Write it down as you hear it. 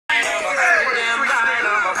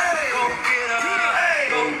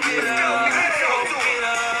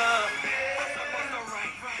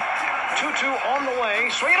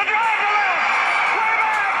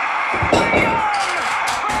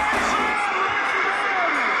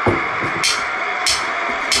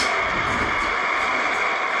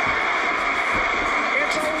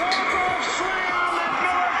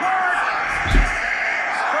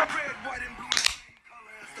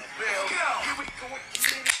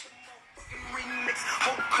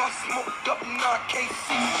smoked up and I can't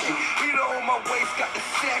see shit. Heater on my waist, got the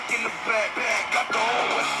sack in the back. Got the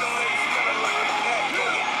whole Western lady smelling like a pack.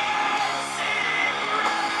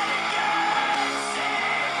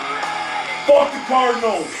 Fuck the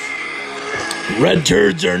Cardinals. Red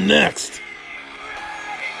turds are next.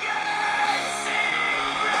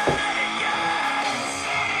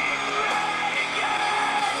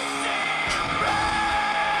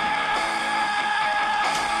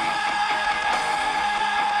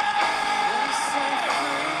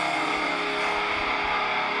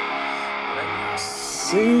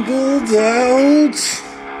 Singled out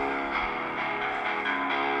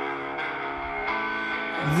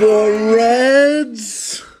the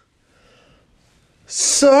Reds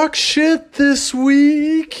suck shit this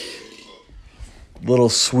week. Little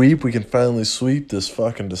sweep. We can finally sweep this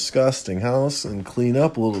fucking disgusting house and clean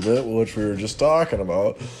up a little bit, which we were just talking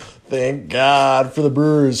about. Thank God for the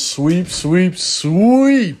Brewers. Sweep, sweep,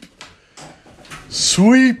 sweep.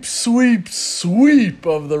 Sweep, sweep, sweep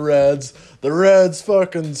of the Reds. The Reds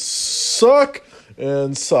fucking suck.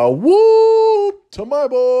 And so whoop to my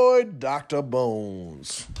boy, Dr.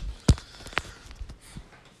 Bones.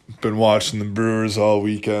 Been watching the Brewers all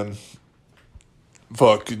weekend.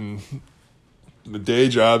 Fucking the day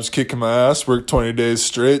job's kicking my ass. Worked 20 days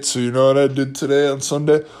straight. So you know what I did today on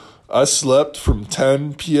Sunday? I slept from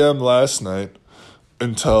 10 p.m. last night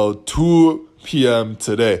until 2 p.m.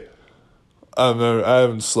 today. I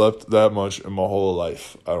haven't slept that much in my whole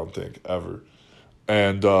life, I don't think, ever.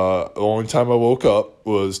 And the only time I woke up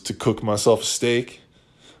was to cook myself a steak,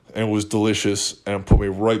 and it was delicious, and put me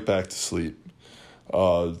right back to sleep.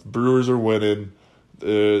 Brewers are winning.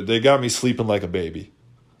 They got me sleeping like a baby.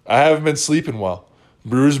 I haven't been sleeping well.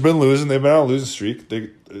 Brewers have been losing. They've been on a losing streak.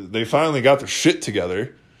 They finally got their shit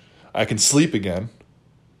together. I can sleep again.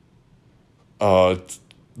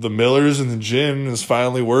 The Millers and the gin is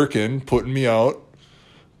finally working, putting me out.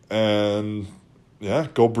 And, yeah,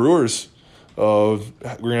 go Brewers. We're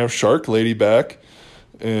going to have Shark Lady back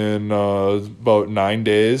in about 9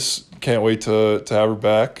 days. Can't wait to have her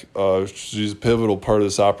back. She's a pivotal part of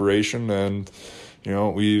this operation. And, you know,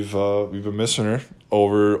 we've been missing her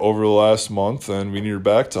over the last month. And we need her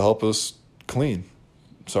back to help us clean.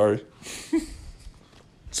 Sorry.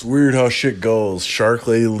 It's weird how shit goes. Shark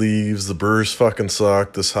Lady leaves, the Brewers fucking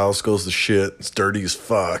suck, this house goes to shit, it's dirty as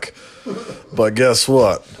fuck. But guess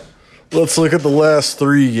what? Let's look at the last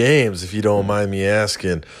 3 games, if you don't mind me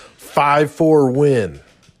asking. 5-4 win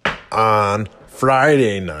on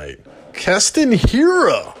Friday night. Keston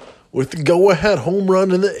Hiura with the go-ahead home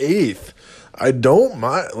run in the 8th. I don't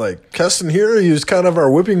mind, Keston Hiura, he was kind of our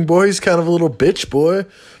whipping boy, he's kind of a little bitch boy.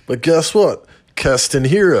 But guess what? Keston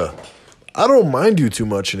Hiura, I don't mind you too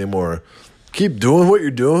much anymore. Keep doing what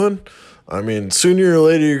you're doing. I mean, sooner or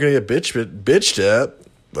later you're going to get bitched at.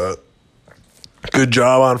 But good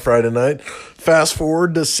job on Friday night. Fast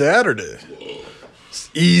forward to Saturday.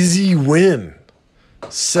 Easy win.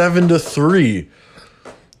 7-3.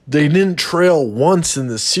 They didn't trail once in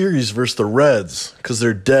the series versus the Reds because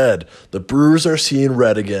they're dead. The Brewers are seeing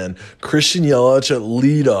red again. Christian Yelich at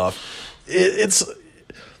leadoff.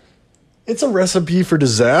 It's a recipe for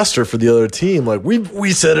disaster for the other team. Like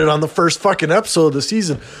we said it on the first fucking episode of the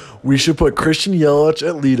season. We should put Christian Yelich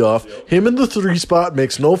at leadoff. Yep. Him in the 3 spot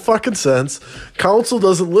makes no fucking sense. Council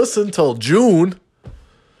doesn't listen till June.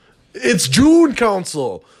 It's June,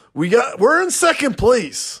 Council. We're in second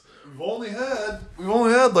place. We've only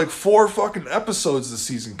had like 4 fucking episodes this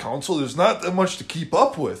season, Council. There's not that much to keep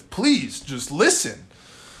up with. Please, just listen.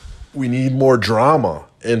 We need more drama,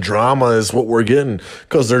 and drama is what we're getting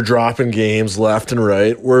because they're dropping games left and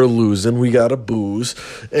right. We're losing. We got to booze,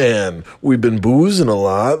 and we've been boozing a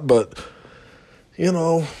lot, but, you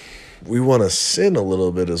know, we want to sin a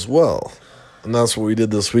little bit as well, and that's what we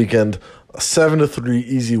did this weekend. A 7-3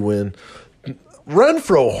 easy win.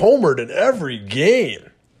 Renfroe homered in every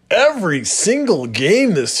game. Every single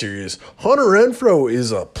game this series. Hunter Renfroe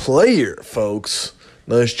is a player, folks.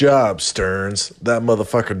 Nice job, Stearns. That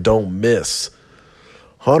motherfucker don't miss.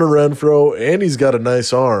 Hunter Renfroe, and he's got a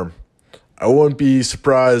nice arm. I wouldn't be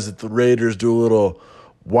surprised if the Raiders do a little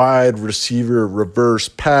wide receiver reverse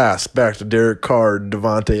pass back to Derek Carr and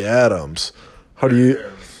Davante Adams. How do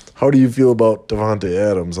you feel about Davante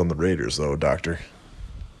Adams on the Raiders, though, Doctor?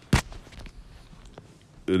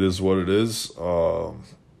 It is what it is. You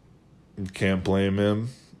can't blame him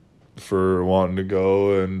for wanting to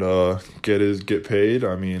go and get paid.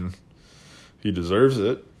 I mean, he deserves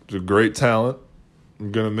it. He's a great talent.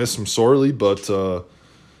 I'm going to miss him sorely, but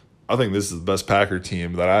I think this is the best Packer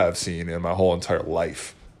team that I have seen in my whole entire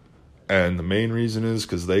life. And the main reason is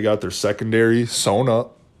because they got their secondary sewn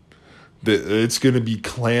up. It's going to be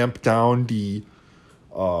clamp down D,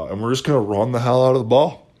 and we're just going to run the hell out of the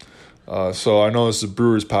ball. So I know this is a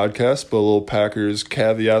Brewers podcast, but a little Packers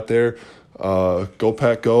caveat there. Go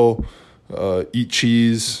Pack Go, eat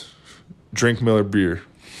cheese, drink Miller beer.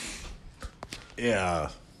 Yeah.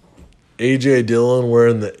 A.J. Dillon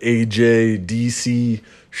wearing the AJDC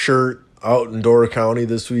shirt out in Door County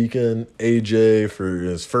this weekend. A.J. for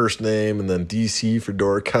his first name and then D.C. for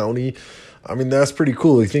Door County. I mean, that's pretty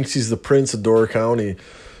cool. He thinks he's the prince of Door County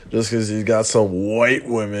just because he's got some white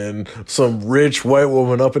women, some rich white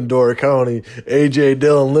woman up in Door County. A.J.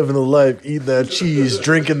 Dillon living the life, eating that cheese,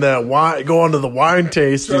 drinking that wine, going to the wine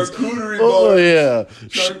tastings. Charcuterie Oh, boards. yeah.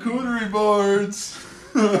 Charcuterie boards.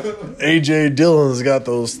 A.J. Dillon's got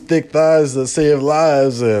those thick thighs that save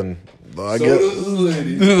lives, and I So guess does the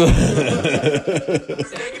lady.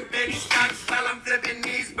 Taking baby shots while I'm flipping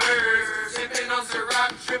these birds. Sipping on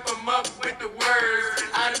Ciroc, trip 'em up with the words.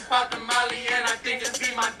 I done popped the Molly and I think this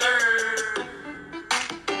be my third.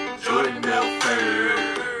 Jordan Belfort.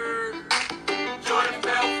 Jordan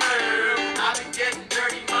Belfort. I've been getting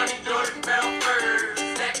dirty money, Jordan Belfort.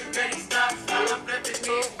 Stacking penny stocks while I'm flipping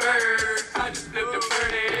these birds. I just flipped a bird.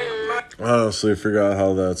 I honestly forgot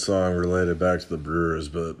how that song related back to the Brewers,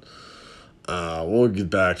 but we'll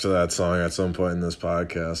get back to that song at some point in this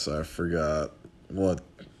podcast. I forgot what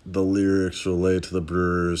the lyrics relate to the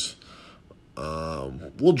Brewers.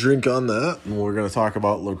 We'll drink on that, and we're going to talk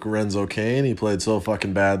about Lorenzo Cain. He played so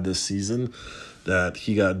fucking bad this season that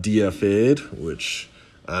he got DFA'd, which,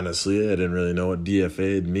 honestly, I didn't really know what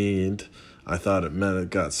DFA'd meant. I thought it meant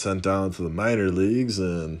it got sent down to the minor leagues,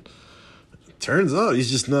 and turns out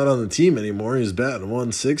he's just not on the team anymore. He's batting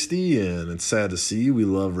 160, and it's sad to see. We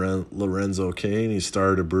love Lorenzo Cain. He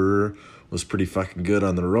started a Brewer, was pretty fucking good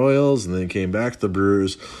on the Royals, and then came back to the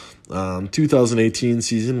Brewers. 2018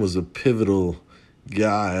 season was a pivotal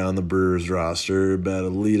guy on the Brewers roster.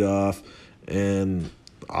 Batted leadoff and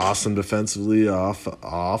awesome defensively.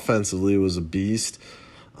 Offensively was a beast.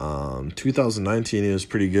 2019 he was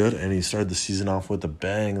pretty good, and he started the season off with a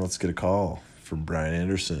bang. Let's get a call from Brian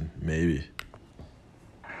Anderson, maybe.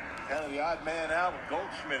 Kind of the odd man out with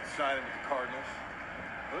Goldschmidt signing with the Cardinals.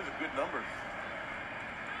 Those are good numbers.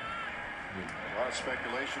 A lot of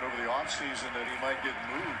speculation over the offseason that he might get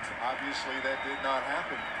moved. Obviously, that did not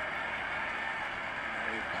happen.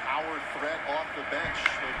 A power threat off the bench,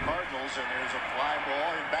 the Cardinals, and there's a fly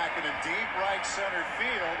ball and back in a deep right center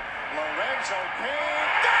field. Lorenzo Cain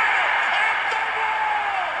got it at the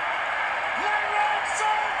wall!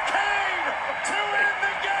 Lorenzo Cain to end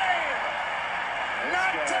the game!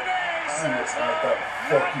 Not today, says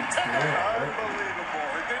Lou. Not today. Unbelievable.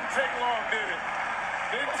 It didn't take long, did it?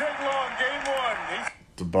 Didn't take long. Game one.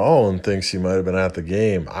 DeBone thinks he might have been at the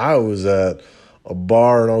game. I was at a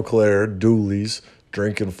bar in Eau Claire, Dooley's,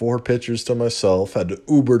 drinking 4 pitchers to myself. Had to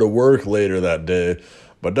Uber to work later that day.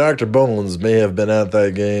 But Dr. Bones may have been at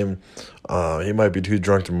that game. He might be too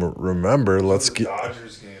drunk to remember. Let's get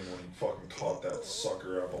Dodgers game when he fucking caught that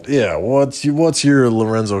sucker up. Yeah, what's your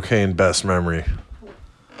Lorenzo Cain best memory?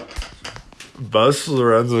 Best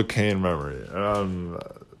Lorenzo Cain memory.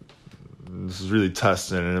 This is really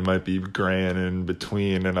testing, and it might be graying in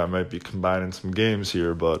between, and I might be combining some games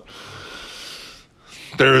here, but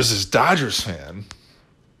there was this Dodgers fan,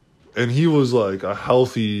 and he was like a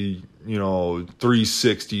healthy,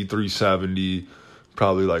 360, 370,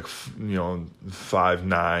 probably like,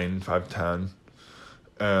 5'9", 5'10",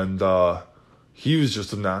 and he was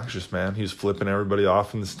just obnoxious, man. He was flipping everybody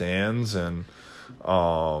off in the stands, and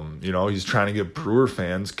he's trying to get Brewer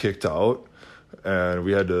fans kicked out. And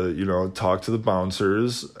we had to, talk to the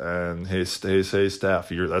bouncers and, hey, staff,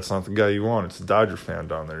 that's not the guy you want. It's a Dodger fan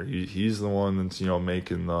down there. He's the one that's,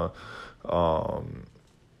 making the,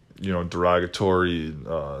 derogatory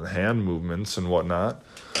hand movements and whatnot.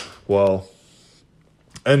 Well,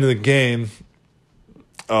 end of the game,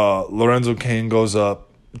 Lorenzo Cain goes up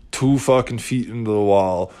 2 fucking feet into the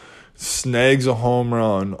wall, snags a home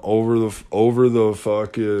run over the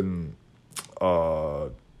fucking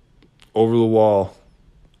over the wall,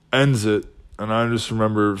 ends it, and I just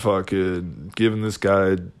remember fucking giving this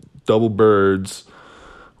guy double birds,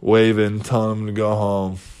 waving, telling him to go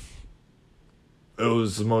home. It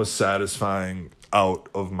was the most satisfying out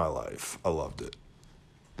of my life. I loved it.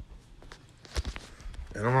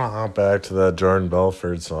 And I'm going to hop back to that Jordan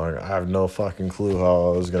Belfort song. I have no fucking clue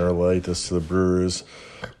how I was going to relate this to the Brewers.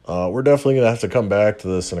 We're definitely going to have to come back to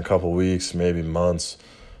this in a couple weeks, maybe months,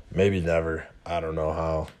 maybe never. I don't know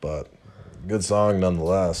how, but good song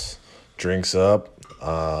nonetheless. Drinks up.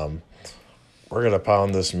 We're going to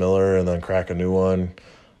pound this Miller and then crack a new one.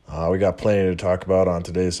 We got plenty to talk about on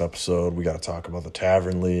today's episode. We got to talk about the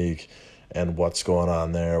Tavern League and what's going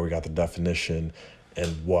on there. We got the definition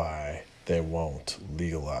and why they won't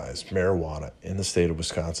legalize marijuana in the state of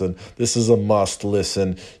Wisconsin. This is a must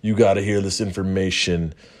listen. You got to hear this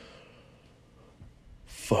information.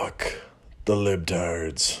 Fuck the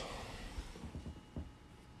libtards.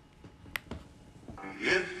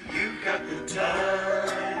 If you got the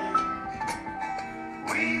time,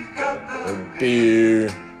 we've got the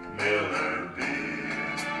Beer. Miller beer.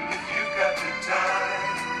 If you got the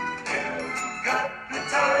time, yeah, we've got the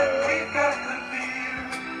time, we've got the beer.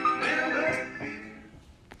 Miller beer.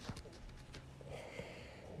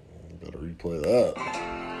 Better replay that.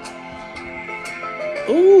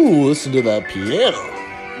 Ooh, listen to that piano.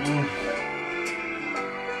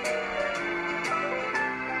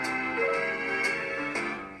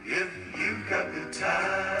 If you got the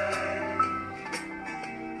time,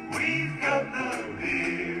 we've got the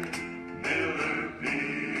beer. Miller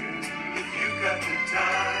beer. If you got the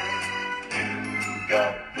time, you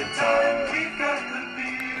got the time, we've got the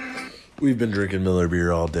beer. We've been drinking Miller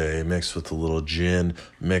beer all day, mixed with a little gin,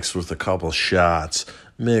 mixed with a couple shots,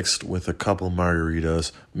 mixed with a couple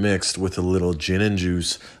margaritas, mixed with a little gin and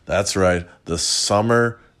juice. That's right, the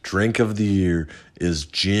summer drink of the year is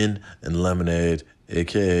gin and lemonade,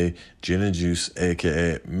 a.k.a. gin and juice,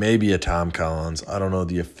 a.k.a. maybe a Tom Collins. I don't know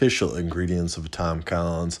the official ingredients of a Tom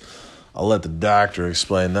Collins. I'll let the doctor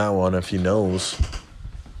explain that one if he knows.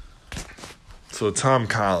 So Tom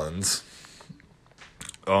Collins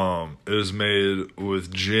is made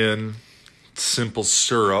with gin, simple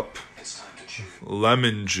syrup,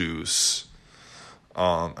 lemon juice,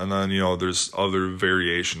 and then, there's other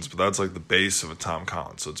variations, but that's like the base of a Tom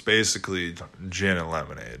Collins. So it's basically gin and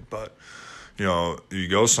lemonade. But, you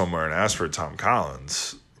go somewhere and ask for a Tom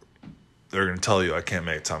Collins, they're going to tell you, I can't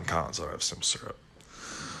make Tom Collins, I have simple syrup.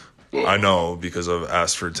 I know, because I've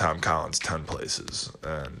asked for Tom Collins 10 places,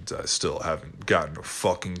 and I still haven't gotten a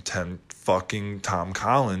fucking 10 fucking Tom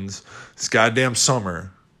Collins this goddamn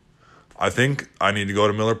summer. I think I need to go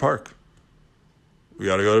to Miller Park. We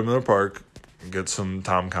got to go to Miller Park and get some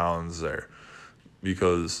Tom Collins there,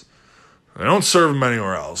 because they don't serve them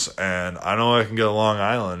anywhere else. And I know I can get a Long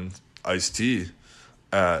Island iced tea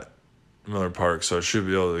at Miller Park, so I should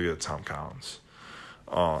be able to get Tom Collins.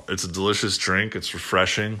 It's a delicious drink. It's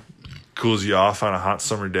refreshing. Cools you off on a hot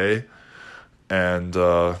summer day. And,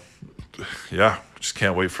 just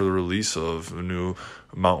can't wait for the release of a new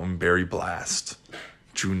Mountain Berry Blast.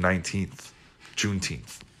 Juneteenth.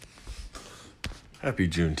 Happy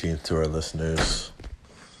Juneteenth to our listeners.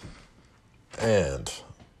 And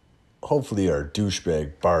hopefully our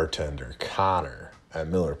douchebag bartender, Connor, at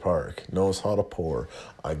Miller Park knows how to pour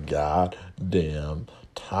a goddamn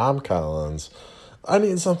Tom Collins. I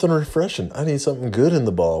need something refreshing. I need something good in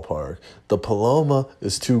the ballpark. The Paloma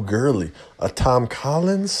is too girly. A Tom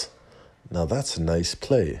Collins? Now that's a nice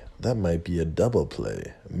play. That might be a double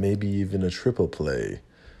play. Maybe even a triple play.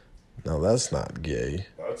 Now that's not gay.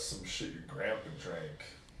 That's some shit your grandpa drank.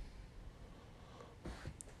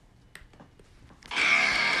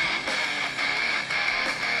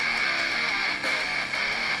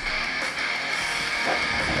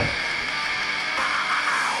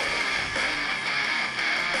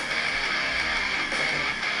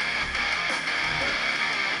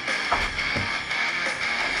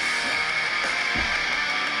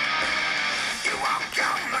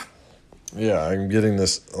 Yeah, I'm getting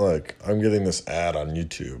this ad on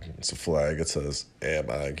YouTube. It's a flag. It says, "Am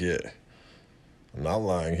I gay?" I'm not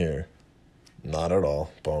lying here. Not at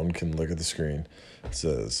all. Bone can look at the screen. It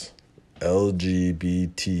says,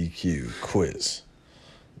 LGBTQ quiz.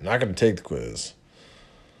 I'm not going to take the quiz.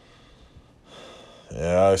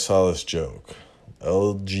 Yeah, I saw this joke.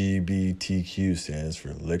 LGBTQ stands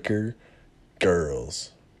for liquor,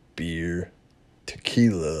 girls, beer,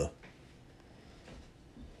 tequila,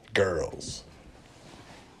 girls.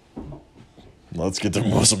 Let's get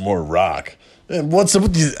to some more rock. And what's up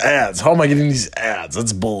with these ads? How am I getting these ads?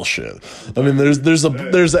 That's bullshit. I mean, there's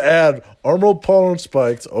an ad. Arnold Palmer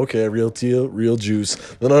Spiked. Okay, real tea, real juice.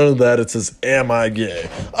 Then under that it says, "Am I gay?"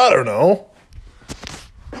 I don't know.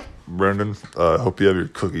 Brendan, I hope you have your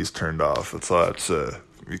cookies turned off. That's all I'd say.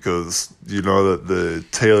 Because you know that they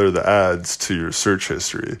tailor the ads to your search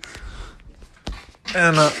history.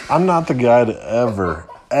 And I'm not the guy to ever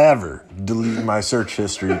delete my search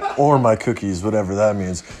history or my cookies, whatever that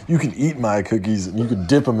means. You can eat my cookies and you can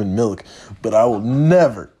dip them in milk, but I will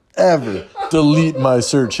never, ever delete my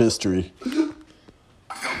search history.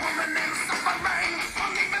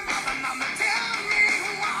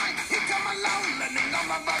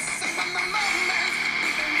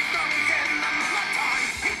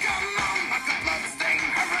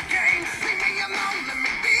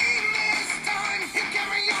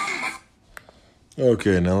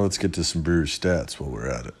 Okay, now let's get to some Brewers stats while we're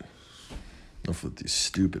at it. Enough with these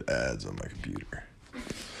stupid ads on my computer.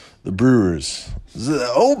 The Brewers,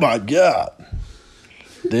 oh my God,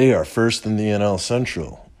 they are first in the NL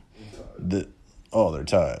Central. They're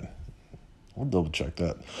tied. We'll double check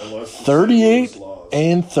that.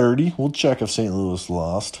 38-30. We'll check if St. Louis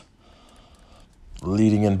lost.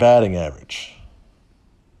 Leading in batting average.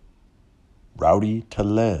 Rowdy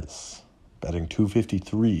Tellez, batting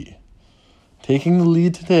 .253. Taking the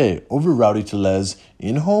lead today over Rowdy Tellez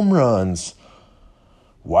in home runs.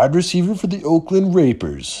 Wide receiver for the Oakland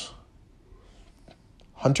Rapers.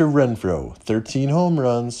 Hunter Renfroe, 13 home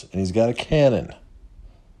runs, and he's got a cannon.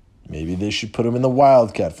 Maybe they should put him in the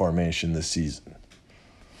Wildcat formation this season.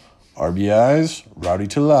 RBIs, Rowdy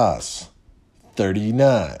Tellez,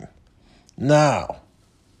 39. Now,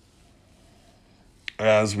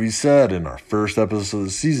 as we said in our first episode of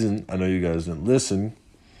the season, I know you guys didn't listen,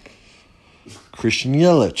 Christian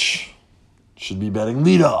Yelich should be batting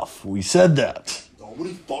leadoff. We said that.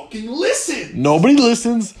 Nobody fucking listens. Nobody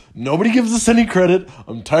listens. Nobody gives us any credit.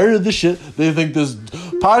 I'm tired of this shit. They think this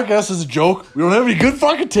podcast is a joke. We don't have any good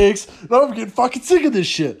fucking takes. Now I'm getting fucking sick of this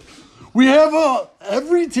shit. We have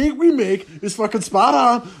every take we make is fucking spot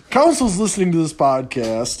on. Council's listening to this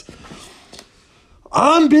podcast.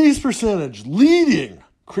 On base percentage, leading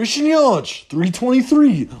Christian Yelich,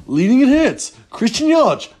 323. Leading in hits, Christian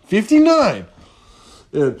Yelich, 59.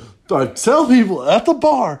 And I tell people at the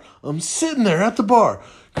bar, I'm sitting there at the bar,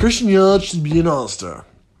 Christian Yelich should be an all-star.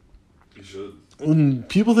 He should. And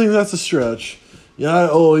people think that's a stretch. Yeah,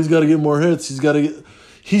 he's got to get more hits.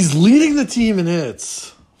 He's leading the team in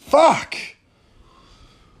hits. Fuck.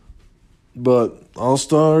 But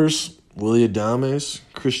all-stars, Willie Adames,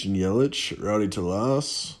 Christian Yelich, Rowdy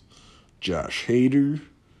Tellez, Josh Hader,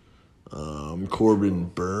 Corbin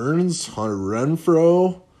Burns, Hunter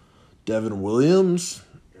Renfroe, Devin Williams,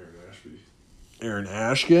 Aaron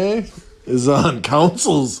Ashgay is on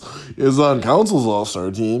Council's all-star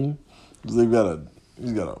team. He's got a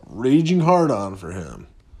raging hard on for him.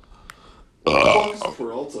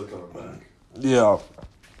 Peralta coming back. Yeah.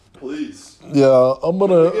 Please. Yeah, I'm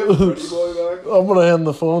gonna Freddie Boy back. I'm gonna hand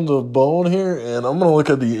the phone to Bone here, and I'm gonna look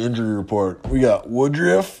at the injury report. We got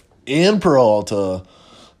Woodruff and Peralta,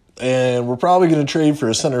 and we're probably gonna trade for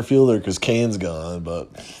a center fielder because Kane's gone. But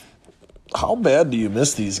how bad do you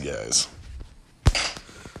miss these guys?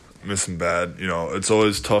 Missing bad. It's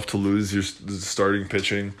always tough to lose your starting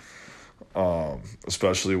pitching,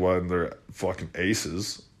 especially when they're fucking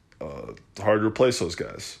aces. Hard to replace those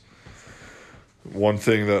guys. One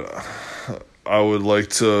thing that I would like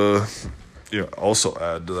to also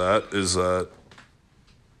add to that is that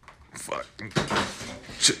fucking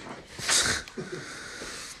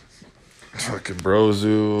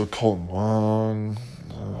Brozu, Colton Wong,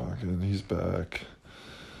 he's back.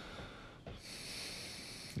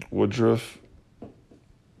 Woodruff,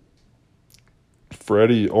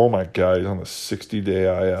 Freddie, oh my God, he's on the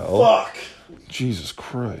 60-day IL. Fuck. Jesus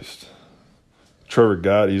Christ. Trevor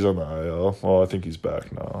Gott, he's on the IL. Well, I think he's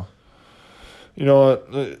back now. You know what?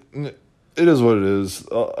 It is what it is.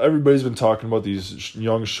 Everybody's been talking about these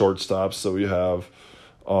young shortstops that we have,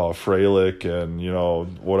 Frelick and,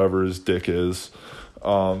 whatever his dick is.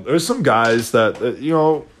 There's some guys that,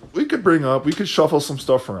 we could bring up. We could shuffle some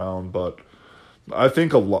stuff around, but I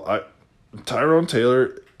think Tyrone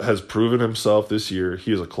Taylor has proven himself this year.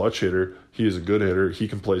 He is a clutch hitter. He is a good hitter. He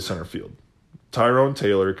can play center field. Tyrone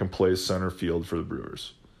Taylor can play center field for the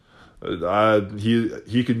Brewers.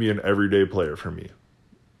 He could be an everyday player for me,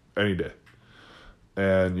 any day.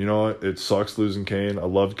 And you know what? It sucks losing Kane. I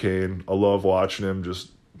love Kane. I love watching him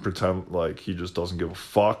just pretend like he just doesn't give a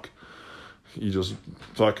fuck. He just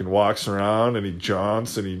fucking walks around and he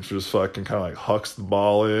jaunts and he just fucking kind of like hucks the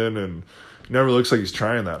ball in and never looks like he's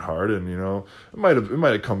trying that hard. And it might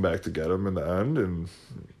have come back to get him in the end and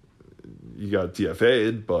he got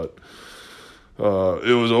DFA'd, but.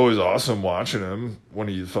 It was always awesome watching him when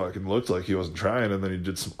he fucking looked like he wasn't trying, and then he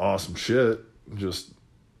did some awesome shit.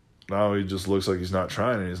 Now he just looks like he's not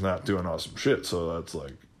trying and he's not doing awesome shit. So that's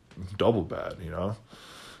like double bad,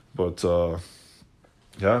 But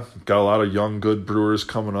yeah, got a lot of young, good Brewers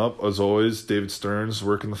coming up as always. David Stearns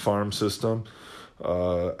working the farm system,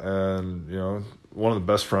 and one of the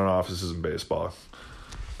best front offices in baseball.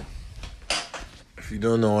 If you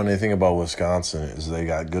don't know anything about Wisconsin, is they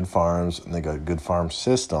got good farms and they got good farm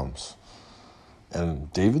systems.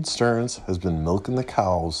 And David Stearns has been milking the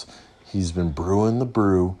cows. He's been brewing the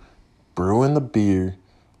brew, brewing the beer,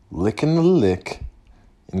 licking the lick,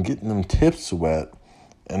 and getting them tips wet.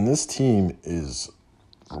 And this team is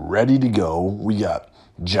ready to go. We got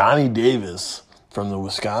Johnny Davis, from the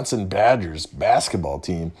Wisconsin Badgers basketball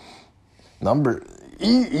team.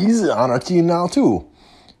 He's on our team now, too.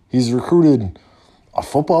 He's recruited a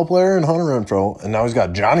football player in Hunter Renfrow, and now he's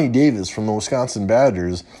got Johnny Davis from the Wisconsin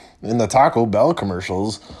Badgers in the Taco Bell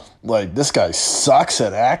commercials. Like, this guy sucks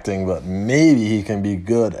at acting, but maybe he can be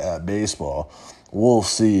good at baseball. We'll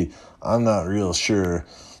see. I'm not real sure.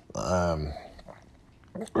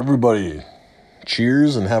 Everybody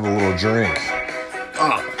cheers and have a little drink.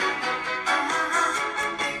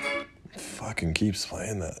 Fucking keeps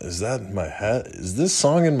playing that. Is that in my head? Is this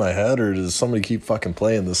song in my head, or does somebody keep fucking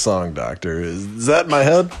playing this song, Doctor? Is that in my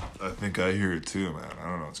head? I think I hear it too, man. I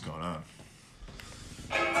don't know what's going on.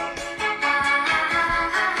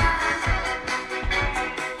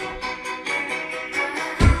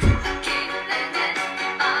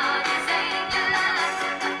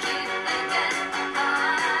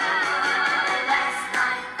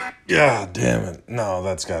 God damn it. No,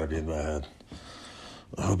 that's got to be in my head.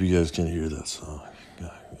 I hope you guys can hear that song.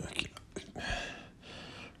 I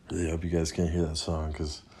really hope you guys can hear that song,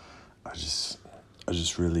 because I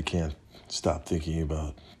just really can't stop thinking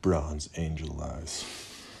about Braun's angel eyes.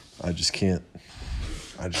 I just can't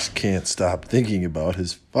stop thinking about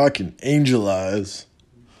his fucking angel eyes.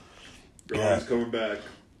 Braun's coming back.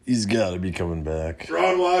 He's got to be coming back.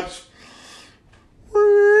 Braun watch.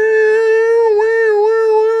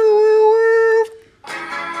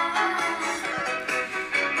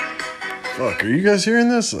 Fuck, are you guys hearing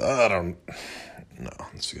this? I don't... No,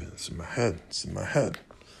 it's good. It's in my head. It's in my head.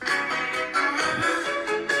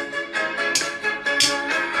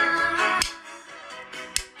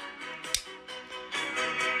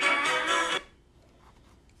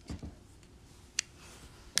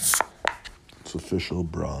 It's official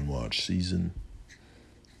Braun Watch season.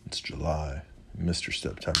 It's July. Mr.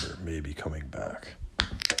 September may be coming back.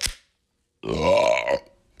 Ugh.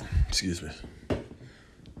 Excuse me.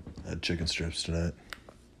 I had chicken strips tonight.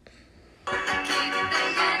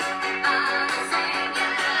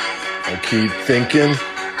 I keep thinking.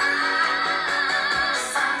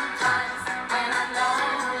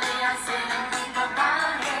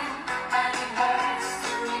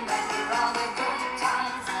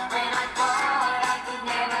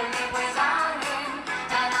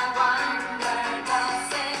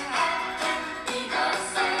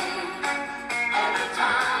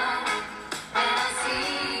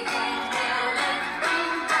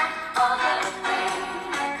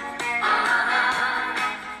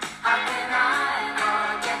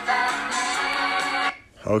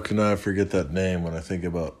 How can I forget that name when I think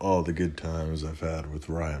about all the good times I've had with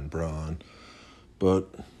Ryan Braun? But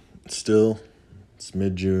still, it's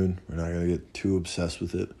mid-June. We're not going to get too obsessed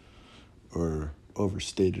with it or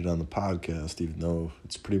overstate it on the podcast, even though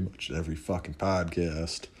it's pretty much every fucking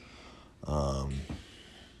podcast.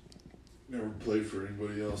 Never played for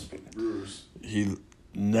anybody else but the Brewers. He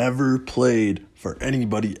never played for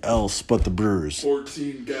anybody else but the Brewers.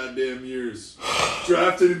 14 goddamn years.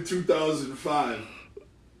 Drafted in 2005.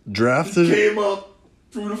 Drafted Came up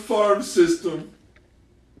through the farm system.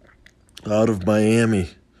 out of Miami,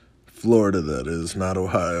 Florida, that is, not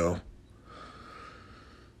Ohio.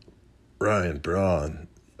 Ryan Braun.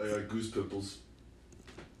 I got goose pimples.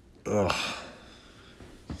 Ugh.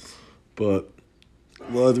 But,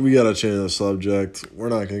 well, we gotta change the subject. We're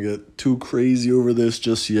not gonna get too crazy over this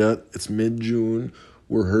just yet. It's mid-June.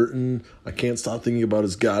 We're hurting. I can't stop thinking about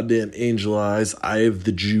his goddamn angel eyes. I have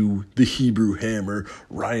the Jew, the Hebrew hammer.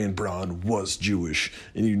 Ryan Braun was Jewish.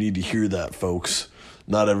 And you need to hear that, folks.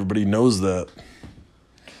 Not everybody knows that.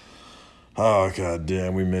 Oh,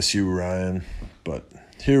 goddamn. We miss you, Ryan. But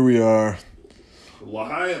here we are.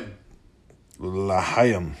 L'chaim.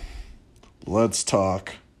 L'chaim. Let's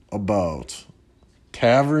talk about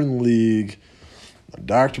Tavern League.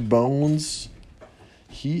 Dr. Bones,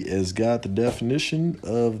 he has got the definition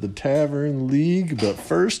of the Tavern League. But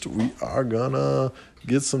first, we are gonna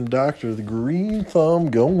get some Dr. the Green Thumb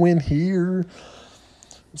going here.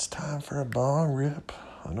 It's time for a bong rip.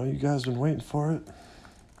 I know you guys been waiting for it.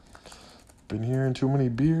 Been hearing too many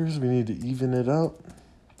beers. We need to even it out.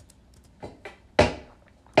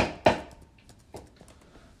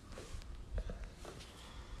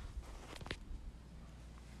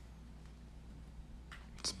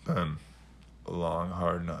 It's been a long,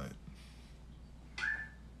 hard night.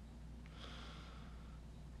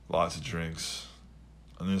 Lots of drinks.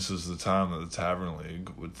 And this is the time that the Tavern League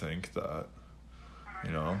would think that,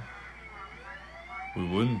 you know, we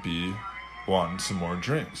wouldn't be wanting some more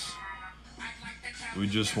drinks. We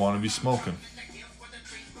just want to be smoking.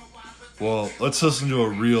 Well, let's listen to a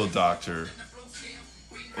real doctor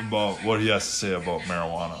about what he has to say about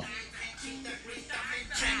marijuana.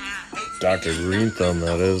 Dr. Green Thumb,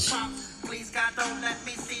 that is. Please God, don't let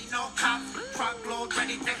me see no cops. Truckload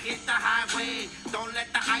ready to hit the highway. Don't let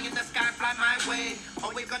the eye in the sky fly my way.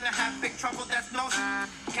 Or we're gonna have big trouble, that's no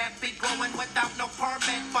can't be growing without no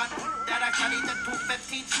permit. But that I study the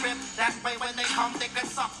 215 strip. That way when they come, they can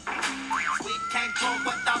suck. We can't grow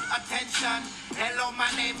without attention. Hello,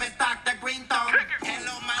 my name is Dr. Green Thumb.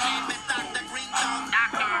 Hello, my name is Dr. Green Thumb.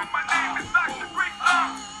 Hello, my name is Dr. Green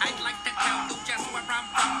Thumb. I'd like to tell you just where I'm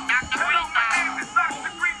from. Dr. Green Thumb. My name is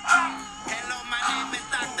Dr. Green Thumb. Hello, my name is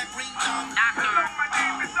Dr. Green Thumb. Hello, my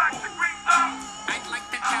name is Dr. Green Thumb. I'd like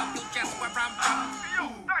to tell you just where I'm from. Yo,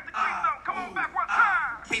 Dr. Green Thumb, come on back one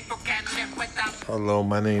time. People can't live without. Hello,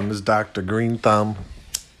 my name is Dr. Green Thumb.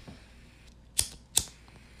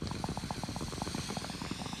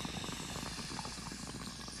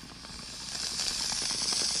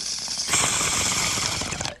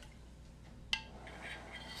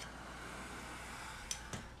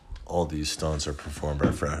 All these stunts are performed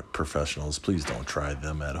by professionals. Please don't try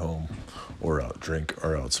them at home or out drink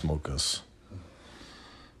or out smoke us.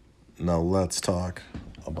 Now let's talk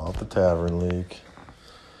about the Tavern League.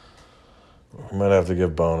 We might have to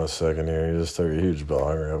give Bone a second here. He just took a huge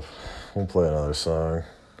bong rip. We'll play another song.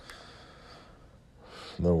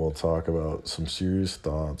 Then we'll talk about some serious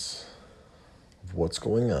thoughts of what's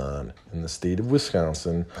going on in the state of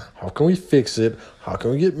Wisconsin. How can we fix it? How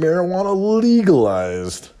can we get marijuana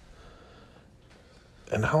legalized?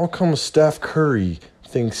 And how come Steph Curry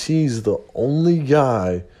thinks he's the only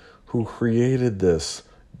guy who created this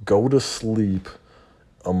go to sleep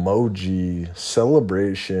emoji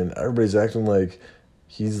celebration? Everybody's acting like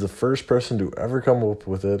he's the first person to ever come up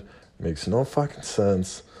with it. Makes no fucking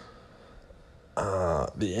sense. The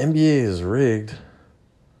NBA is rigged.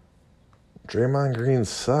 Draymond Green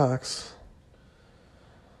sucks.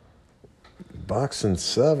 Bucks in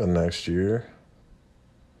 7 next year.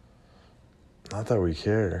 Not that we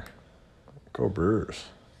care. Go Brewers.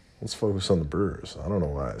 Let's focus on the Brewers. I don't know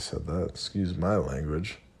why I said that. Excuse my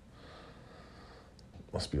language.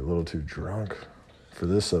 Must be a little too drunk for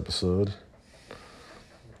this episode.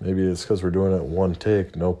 Maybe it's because we're doing it one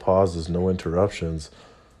take. No pauses, no interruptions.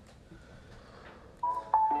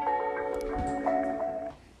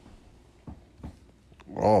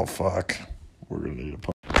 Oh, fuck. We're going to need a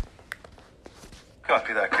pause.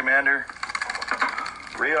 Copy that, Commander.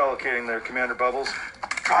 Reallocating their commander bubbles.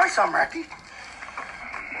 Try some, Ricky.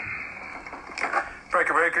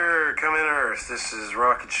 Breaker, come in Earth. This is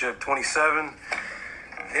rocket ship 27.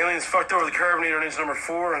 Aliens fucked over the carbonator on engine number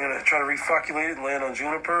 4. I'm gonna try to refuculate it and land on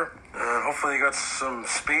Juniper. Hopefully you got some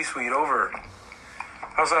space weed over.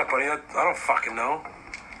 How's that, buddy? I don't fucking know.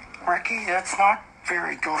 Ricky, that's not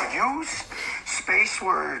very good use. Space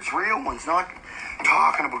words, real ones, not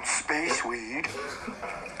talking about space weed.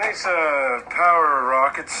 These power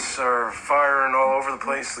rockets are firing all over the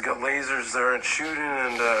place. They got lasers that aren't shooting,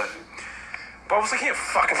 and Bubbles, I can't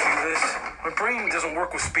fucking do this. My brain doesn't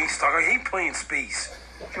work with space talk. I hate playing space.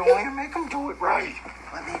 If you want to make them do it right.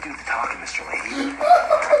 Let me do the talking, Mr. Leahy.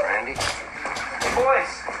 Randy. Hey,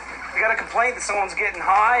 boys. We got a complaint that someone's getting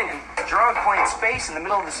high and drunk playing space in the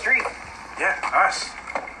middle of the street. Yeah, us.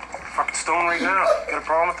 Fucking stoned right now. Got a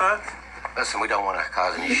problem with that? Listen, we don't want to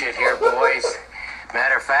cause any shit here, boys.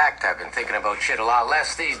 Matter of fact, I've been thinking about shit a lot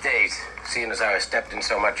less these days. Seeing as how I stepped in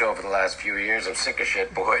so much over the last few years, I'm sick of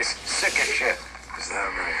shit, boys. Sick of shit. Is that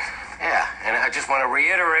right? Yeah, and I just want to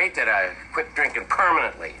reiterate that I quit drinking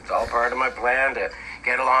permanently. It's all part of my plan to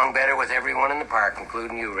get along better with everyone in the park,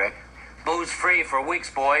 including you, Rick. Booze free for weeks,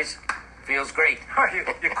 boys. Feels great. Oh,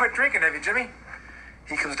 you quit drinking, have you, Jimmy?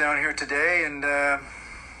 He comes down here today and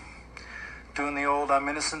doing the old I'm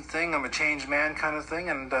innocent thing, I'm a changed man kind of thing,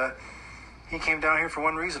 and he came down here for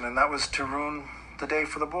one reason, and that was to ruin the day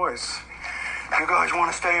for the boys. You guys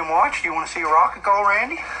want to stay and watch? Do you want to see a rocket go,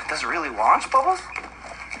 Randy? Does it really launch, Bubbles?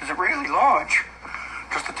 Does it really launch?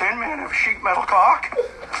 Does the Tin Man have a sheet metal cock?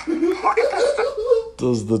 Look at this.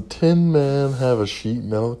 Does the Tin Man have a sheet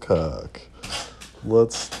metal cock?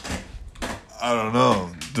 I don't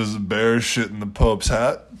know. Does the bear shit in the Pope's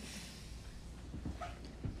hat?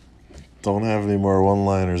 Don't have any more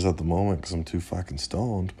one-liners at the moment because I'm too fucking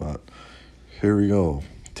stoned, but here we go.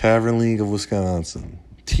 Tavern League of Wisconsin,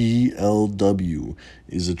 TLW,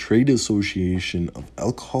 is a trade association of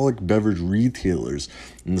alcoholic beverage retailers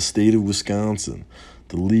in the state of Wisconsin.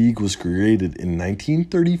 The league was created in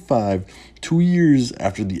 1935, 2 years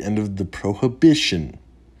after the end of the Prohibition,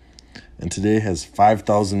 and today has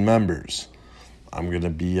 5,000 members. I'm going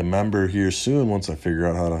to be a member here soon once I figure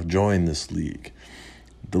out how to join this league.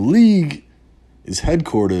 The league is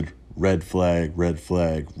headquartered, red flag, red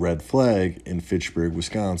flag, red flag, in Fitchburg,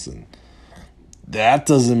 Wisconsin. That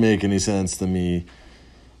doesn't make any sense to me.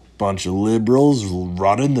 Bunch of liberals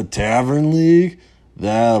running the Tavern League?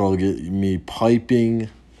 That'll get me piping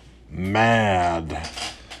mad.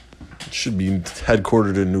 It should be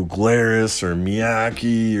headquartered in New Glarus or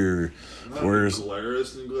Miyake or where's New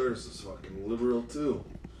Glarus is fucking liberal too.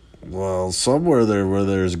 Well, somewhere there where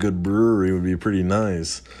there's a good brewery would be pretty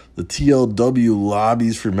nice. The TLW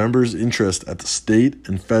lobbies for members' interest at the state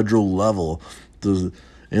and federal level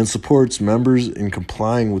and supports members in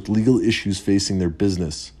complying with legal issues facing their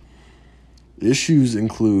business. Issues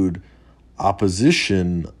include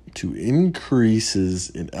opposition to increases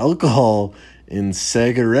in alcohol and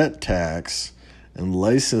cigarette tax and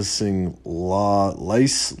licensing laws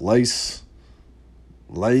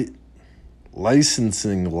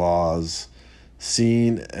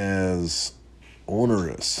seen as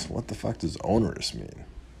onerous. What the fuck does onerous mean?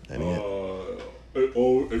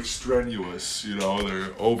 Extraneous,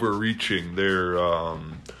 they're overreaching, they're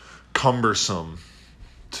cumbersome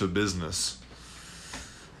to business.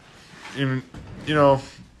 One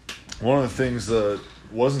of the things that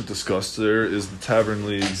wasn't discussed there is the Tavern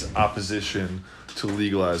League's opposition to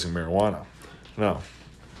legalizing marijuana. Now,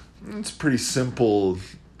 it's a pretty simple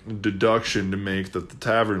deduction to make that the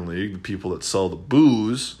Tavern League, the people that sell the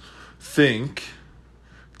booze, think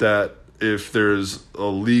that if there's a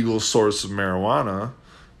legal source of marijuana,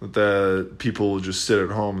 that people will just sit at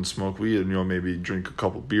home and smoke weed and, maybe drink a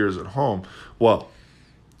couple beers at home. Well,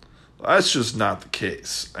 that's just not the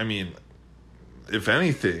case. I mean, if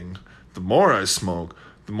anything, the more I smoke,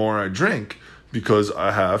 the more I drink because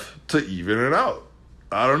I have to even it out.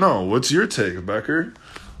 I don't know. What's your take, Becker?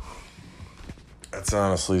 That's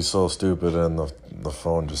honestly so stupid, and the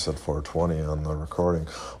phone just said 420 on the recording.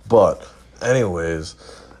 But anyways,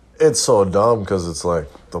 it's so dumb because it's like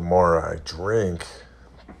the more I drink,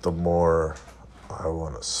 the more I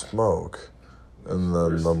want to smoke. And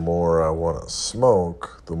then the more I want to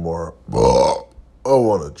smoke, the more I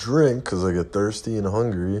want to drink because I get thirsty and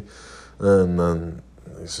hungry. And then,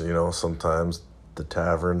 sometimes the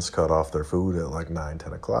taverns cut off their food at like 9,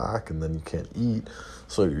 10 o'clock, and then you can't eat.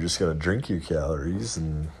 So you're just going to drink your calories,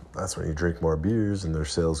 and that's when you drink more beers and their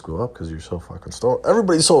sales go up because you're so fucking stoned.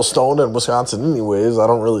 Everybody's so stoned in Wisconsin anyways. I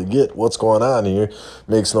don't really get what's going on here.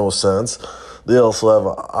 Makes no sense. They also have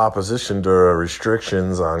opposition to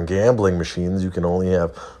restrictions on gambling machines. You can only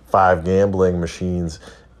have 5 gambling machines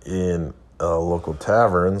in a local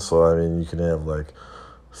tavern. So, you can have like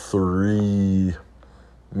 3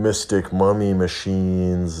 Mystic Mummy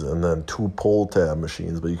machines and then 2 pull tab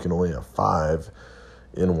machines, but you can only have 5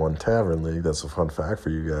 in one Tavern League. That's a fun fact for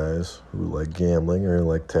you guys who like gambling or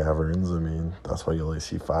like taverns. That's why you only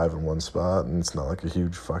see 5 in one spot, and it's not like a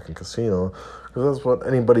huge fucking casino, because that's what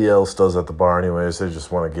anybody else does at the bar anyways. They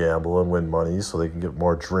just want to gamble and win money so they can get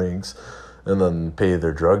more drinks and then pay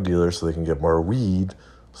their drug dealers so they can get more weed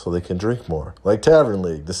so they can drink more. Like Tavern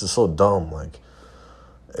League. This is so dumb.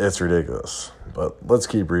 It's ridiculous. But let's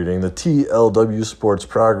keep reading. The TLW supports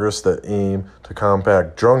progress that aim to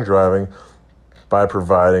combat drunk driving by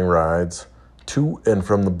providing rides to and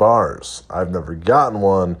from the bars. I've never gotten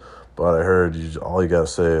one, but I heard all you gotta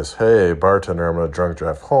say is, "Hey, bartender, I'm gonna drunk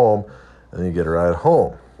drive home," and you get a ride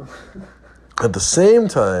home. At the same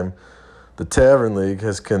time, the Tavern League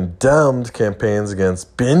has condemned campaigns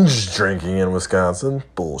against binge drinking in Wisconsin,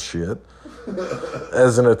 bullshit,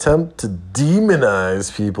 as an attempt to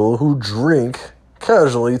demonize people who drink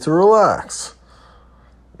casually to relax.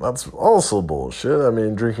 That's also bullshit.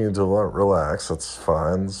 Drinking to relax, that's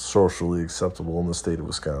fine. It's socially acceptable in the state of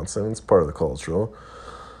Wisconsin. It's part of the culture.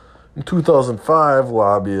 In 2005,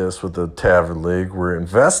 lobbyists with the Tavern League were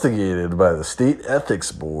investigated by the State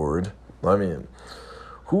Ethics Board.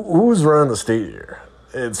 Who's running the state here?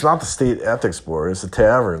 It's not the State Ethics Board. It's the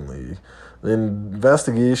Tavern League. The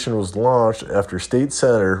investigation was launched after State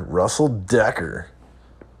Senator Russell Decker,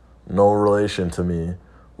 no relation to me,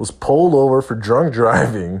 was pulled over for drunk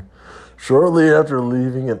driving shortly after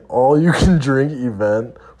leaving an all-you-can-drink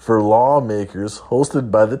event for lawmakers hosted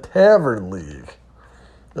by the Tavern League.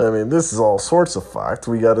 This is all sorts of fucked.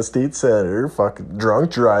 We got a state senator fucking drunk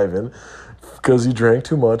driving because he drank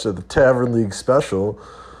too much at the Tavern League special,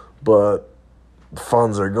 but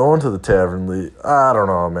funds are going to the Tavern League. I don't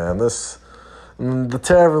know, man. The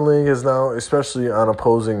Tavern League is now, especially on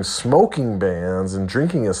opposing smoking bans in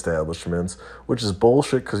drinking establishments, which is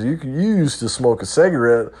bullshit because you used to smoke a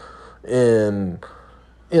cigarette in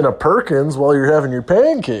a Perkins while you're having your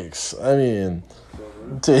pancakes. It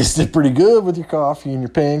tasted pretty good with your coffee and your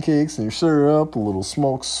pancakes and your syrup, a little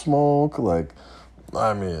smoke. You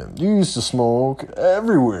used to smoke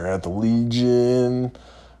everywhere at the Legion,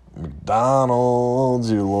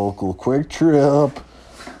 McDonald's, your local Quick Trip.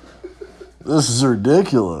 This is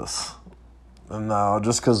ridiculous. And now,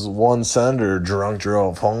 just because one senator drunk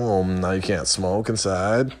drove home, now you can't smoke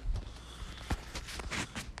inside.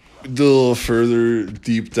 Did a little further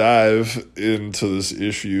deep dive into this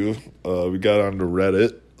issue. We got onto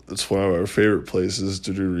Reddit. It's one of our favorite places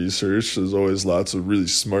to do research. There's always lots of really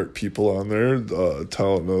smart people on there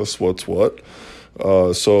telling us what's what.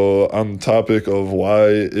 So on the topic of why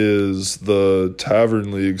is the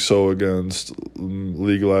Tavern League so against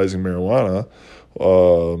legalizing marijuana,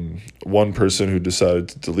 one person who decided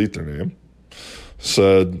to delete their name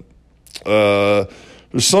said,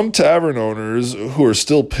 there's some tavern owners who are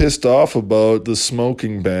still pissed off about the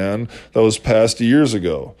smoking ban that was passed years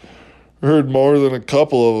ago. I heard more than a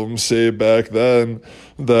couple of them say back then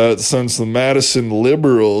that since the Madison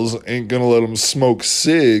liberals ain't going to let them smoke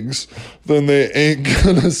cigs, then they ain't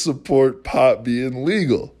going to support pot being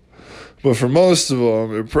legal. But for most of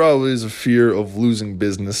them, it probably is a fear of losing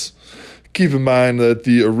business. Keep in mind that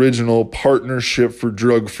the original Partnership for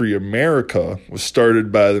Drug-Free America was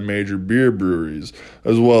started by the major beer breweries,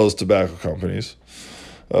 as well as tobacco companies.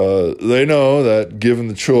 They know that given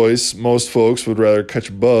the choice, most folks would rather catch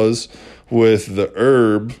a buzz with the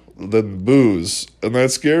herb than the booze, and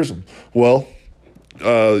that scares them. Well,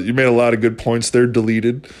 you made a lot of good points there,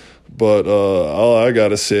 deleted, but all I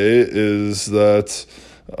gotta say is that,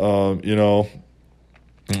 I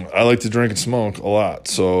like to drink and smoke a lot,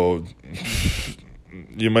 so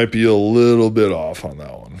you might be a little bit off on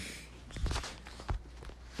that one.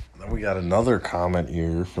 Then we got another comment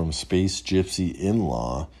here from Space Gypsy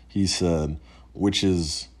In-Law. He said, which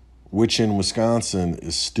in Wisconsin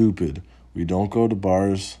is stupid. We don't go to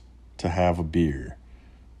bars to have a beer.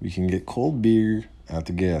 We can get cold beer at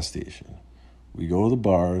the gas station. We go to the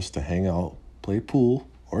bars to hang out, play pool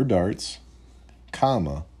or darts,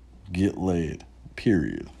 get laid,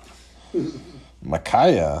 period.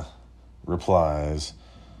 Micaiah replies,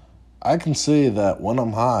 I can say that when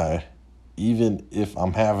I'm high, even if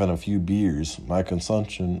I'm having a few beers, my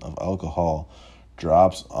consumption of alcohol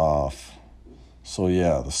drops off. So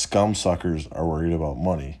yeah, the scum suckers are worried about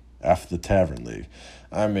money after the Tavern League.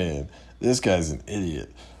 I mean, this guy's an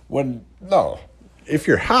idiot. If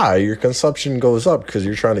you're high, your consumption goes up because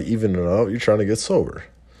you're trying to even it out. You're trying to get sober.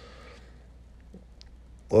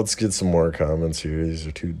 Let's get some more comments here. These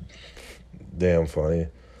are too damn funny.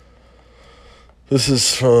 This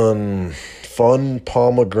is from Fun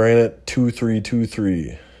Pomegranate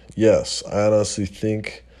 2323. Yes, I honestly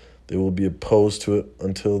think they will be opposed to it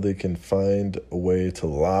until they can find a way to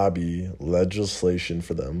lobby legislation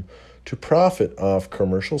for them to profit off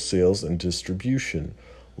commercial sales and distribution.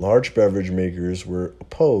 Large beverage makers were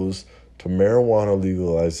opposed to marijuana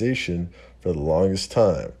legalization for the longest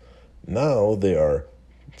time. Now they are,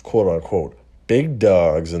 quote-unquote, big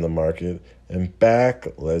dogs in the market and back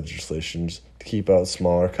legislations to keep out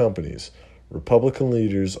smaller companies. Republican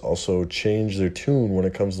leaders also change their tune when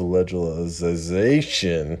it comes to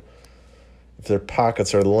legalization if their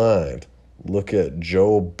pockets are lined. Look at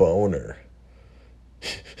Joe Boner.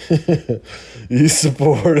 He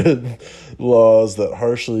supported laws that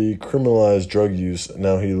harshly criminalize drug use, and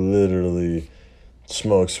now he literally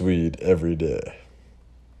smokes weed every day.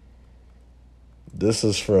 This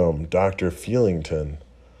is from Dr. Feelington.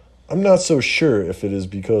 I'm not so sure if it is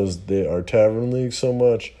because they are Tavern League so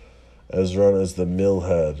much as run as the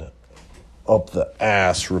millhead up the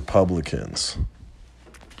ass Republicans.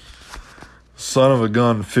 Son of a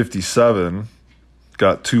Gun 57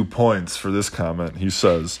 got 2 points for this comment. He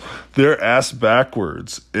says, they're ass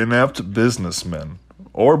backwards, inept businessmen,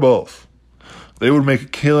 or both. They would make a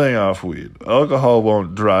killing off weed. Alcohol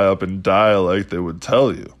won't dry up and die like they would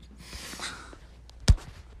tell you.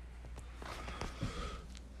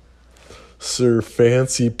 Sir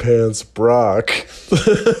Fancy Pants Brock.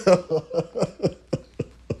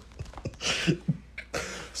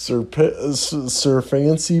 Sir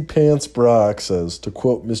Fancy Pants Brock says, to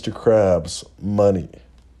quote Mr. Krabs, money.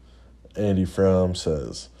 Andy Fromm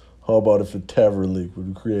says, how about if the Tavern League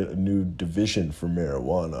would create a new division for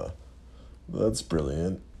marijuana? That's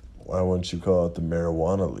brilliant. Why wouldn't you call it the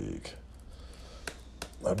Marijuana League?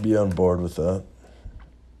 I'd be on board with that.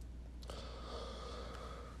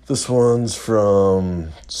 This one's from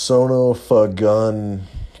Sono Fagun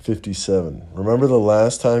 57. Remember the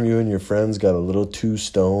last time you and your friends got a little too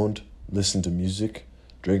stoned, listened to music,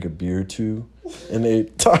 drank a beer or two, and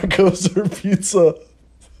ate tacos or pizza?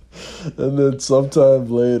 And then sometime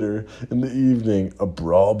later in the evening, a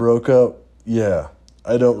brawl broke out? Yeah,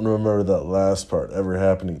 I don't remember that last part ever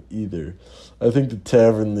happening either. I think the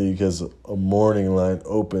Tavern League has a morning line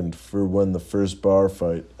opened for when the first bar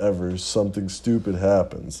fight ever something stupid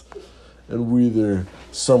happens. And either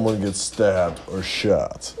someone gets stabbed or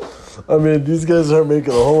shot. I mean, these guys aren't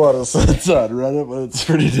making a whole lot of sense on Reddit, but it's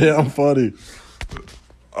pretty damn funny.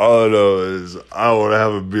 All I know is I want to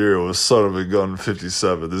have a beer with Son of a Gun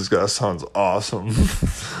 57. This guy sounds awesome.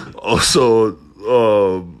 Also,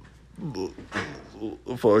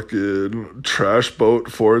 fucking Trash Boat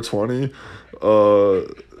 420.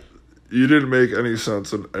 You didn't make any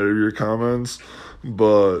sense in any of your comments,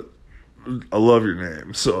 but I love your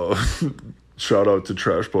name. So shout out to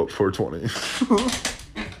Trash Boat 420.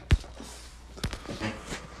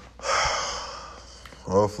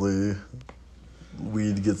 Hopefully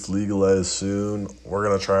weed gets legalized soon. We're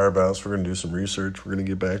going to try our best. We're going to do some research. We're going to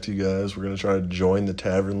get back to you guys. We're going to try to join the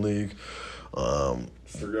Tavern League.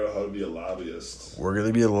 Figure out how to be a lobbyist. We're going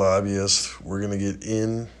to be a lobbyist. We're going to get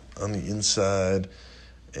in on the inside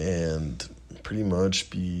and pretty much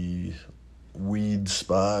be weed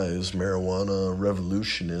spies, marijuana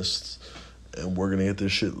revolutionists. And we're going to get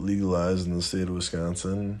this shit legalized in the state of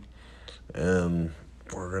Wisconsin. And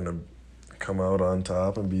we're going to come out on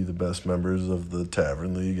top and be the best members of the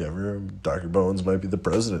Tavern League ever. Dr. Bones might be the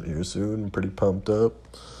president here soon. I'm pretty pumped up.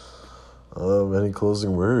 Any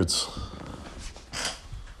closing words?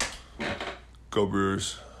 Go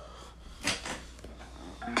Brewers.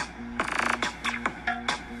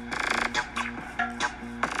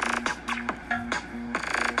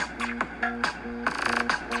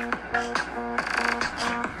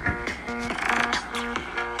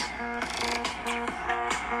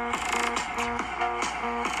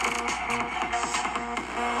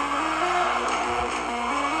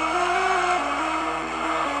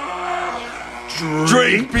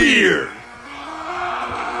 Drink beer.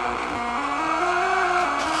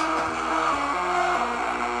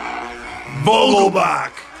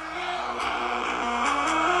 Vogelbach.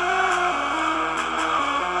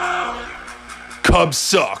 Cubs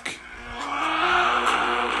suck.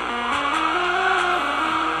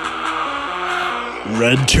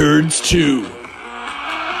 Red Turds 2.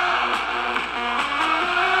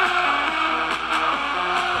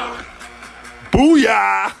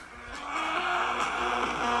 Booyah.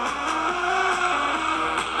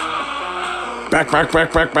 Back.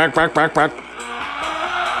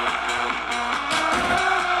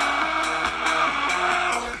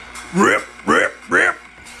 Rip.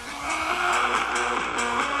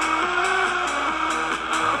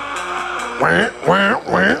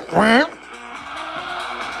 Wah.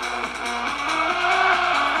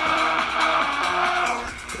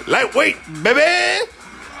 Lightweight, baby.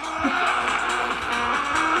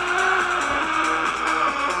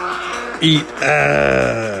 Eat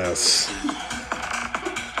ass.